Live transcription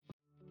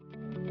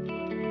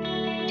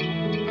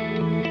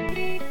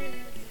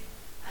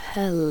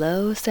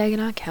Hello,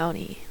 Saginaw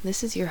County.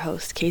 This is your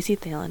host, Casey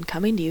Thalen,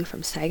 coming to you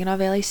from Saginaw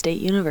Valley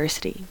State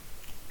University.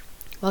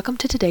 Welcome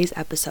to today's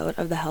episode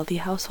of The Healthy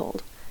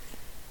Household.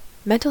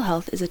 Mental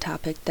health is a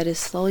topic that is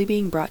slowly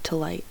being brought to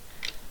light.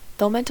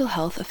 Though mental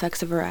health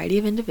affects a variety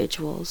of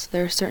individuals,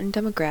 there are certain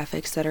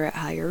demographics that are at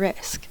higher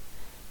risk.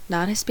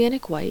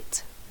 Non-Hispanic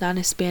whites,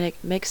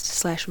 non-Hispanic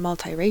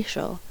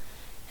mixed/multiracial,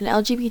 and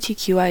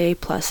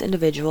LGBTQIA+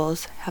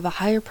 individuals have a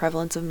higher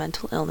prevalence of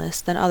mental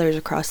illness than others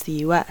across the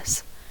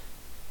U.S.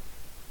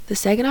 The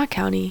Saginaw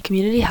County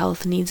Community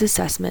Health Needs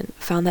Assessment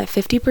found that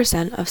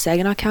 50% of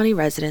Saginaw County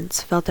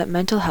residents felt that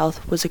mental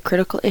health was a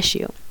critical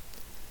issue.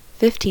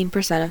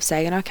 15% of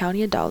Saginaw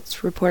County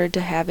adults reported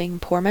to having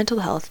poor mental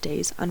health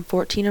days on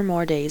 14 or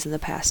more days in the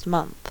past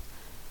month.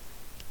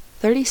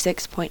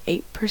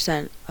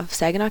 36.8% of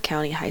Saginaw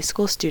County high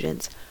school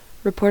students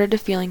reported to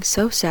feeling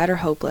so sad or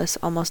hopeless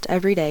almost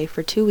every day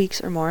for 2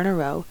 weeks or more in a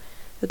row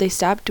that they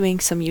stopped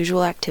doing some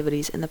usual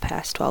activities in the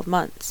past 12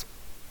 months.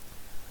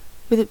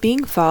 With it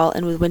being fall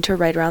and with winter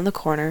right around the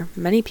corner,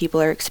 many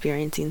people are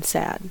experiencing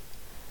S.A.D.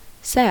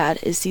 S.A.D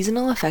is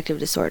seasonal affective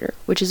disorder,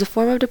 which is a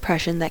form of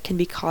depression that can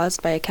be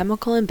caused by a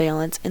chemical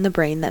imbalance in the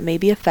brain that may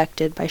be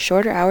affected by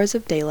shorter hours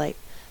of daylight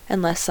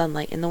and less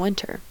sunlight in the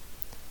winter.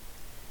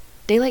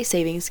 Daylight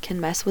savings can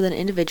mess with an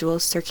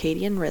individual's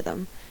circadian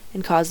rhythm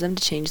and cause them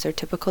to change their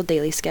typical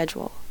daily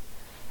schedule.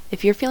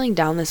 If you're feeling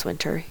down this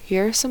winter,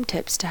 here are some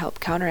tips to help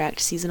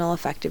counteract seasonal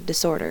affective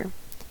disorder.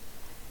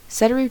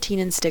 Set a routine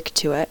and stick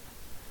to it.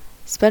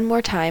 Spend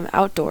more time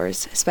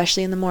outdoors,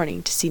 especially in the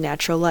morning, to see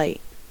natural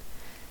light.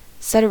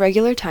 Set a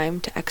regular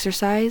time to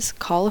exercise,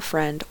 call a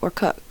friend, or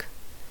cook.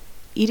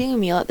 Eating a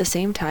meal at the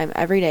same time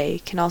every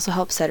day can also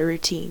help set a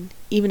routine,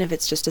 even if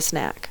it's just a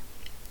snack.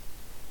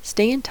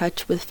 Stay in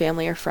touch with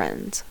family or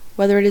friends.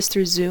 Whether it is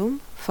through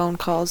Zoom, phone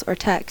calls, or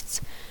texts,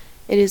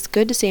 it is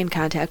good to stay in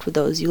contact with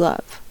those you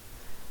love.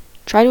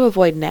 Try to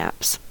avoid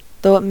naps.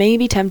 Though it may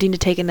be tempting to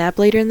take a nap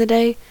later in the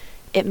day,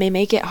 it may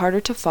make it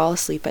harder to fall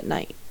asleep at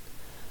night.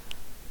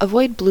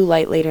 Avoid blue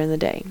light later in the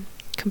day.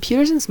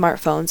 Computers and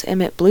smartphones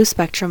emit blue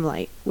spectrum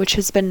light, which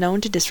has been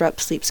known to disrupt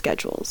sleep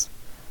schedules.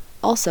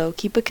 Also,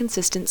 keep a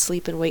consistent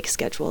sleep and wake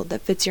schedule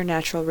that fits your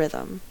natural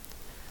rhythm.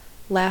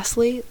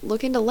 Lastly,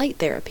 look into light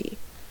therapy.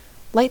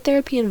 Light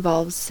therapy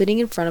involves sitting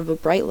in front of a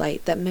bright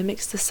light that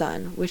mimics the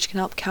sun, which can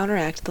help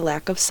counteract the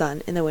lack of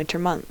sun in the winter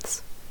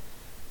months.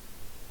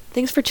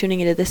 Thanks for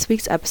tuning into this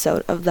week's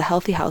episode of The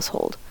Healthy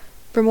Household.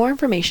 For more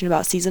information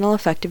about seasonal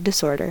affective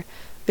disorder,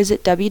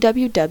 visit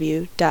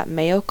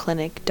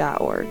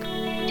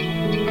www.mayoclinic.org.